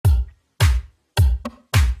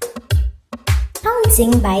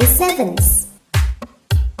Counting by sevens.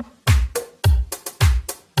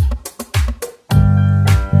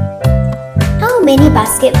 How many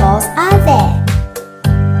basketballs are there?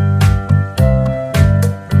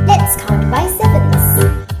 Let's count by sevens.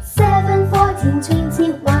 7, 14,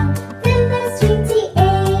 21. Then there's 28.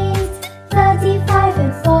 35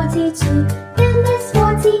 and 42. Then there's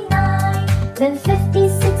 49. Then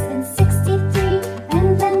 56 and 63.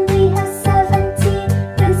 And then we have 70.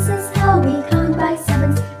 This is how we count by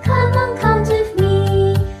sevens. Come on, count with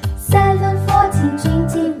me. 7, 14,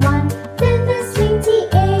 21. Then there's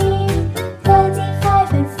 28.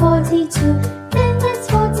 35 and 42. Then there's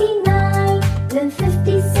 49. Then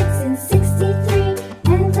 56 and 63.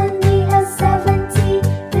 And then we have 70.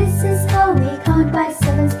 This is how we count by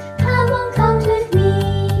sevens. Come on, count with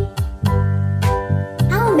me.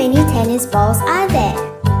 How many tennis balls are there?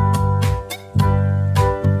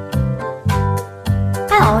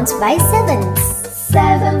 Count by sevens.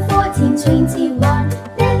 7, 14, 21.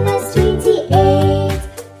 Then there's 28.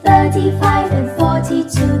 35 and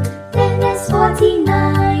 42. Then there's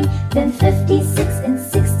 49. Then 56 and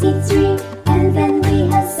 63. And then we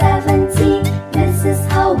have 70. This is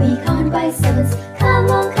how we count by sevens. Come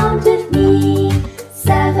on, count with me.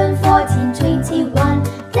 7, 14, 21.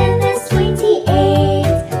 Then there's 28.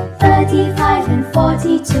 35 and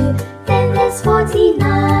 42. Then there's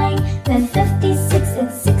 49. Then 56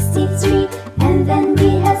 and 63. And then we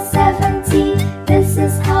have 70. This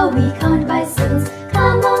is how we count by sevens.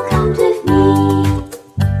 Come on, count with me.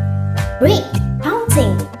 Great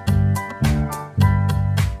counting!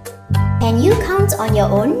 Can you count on your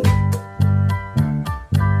own?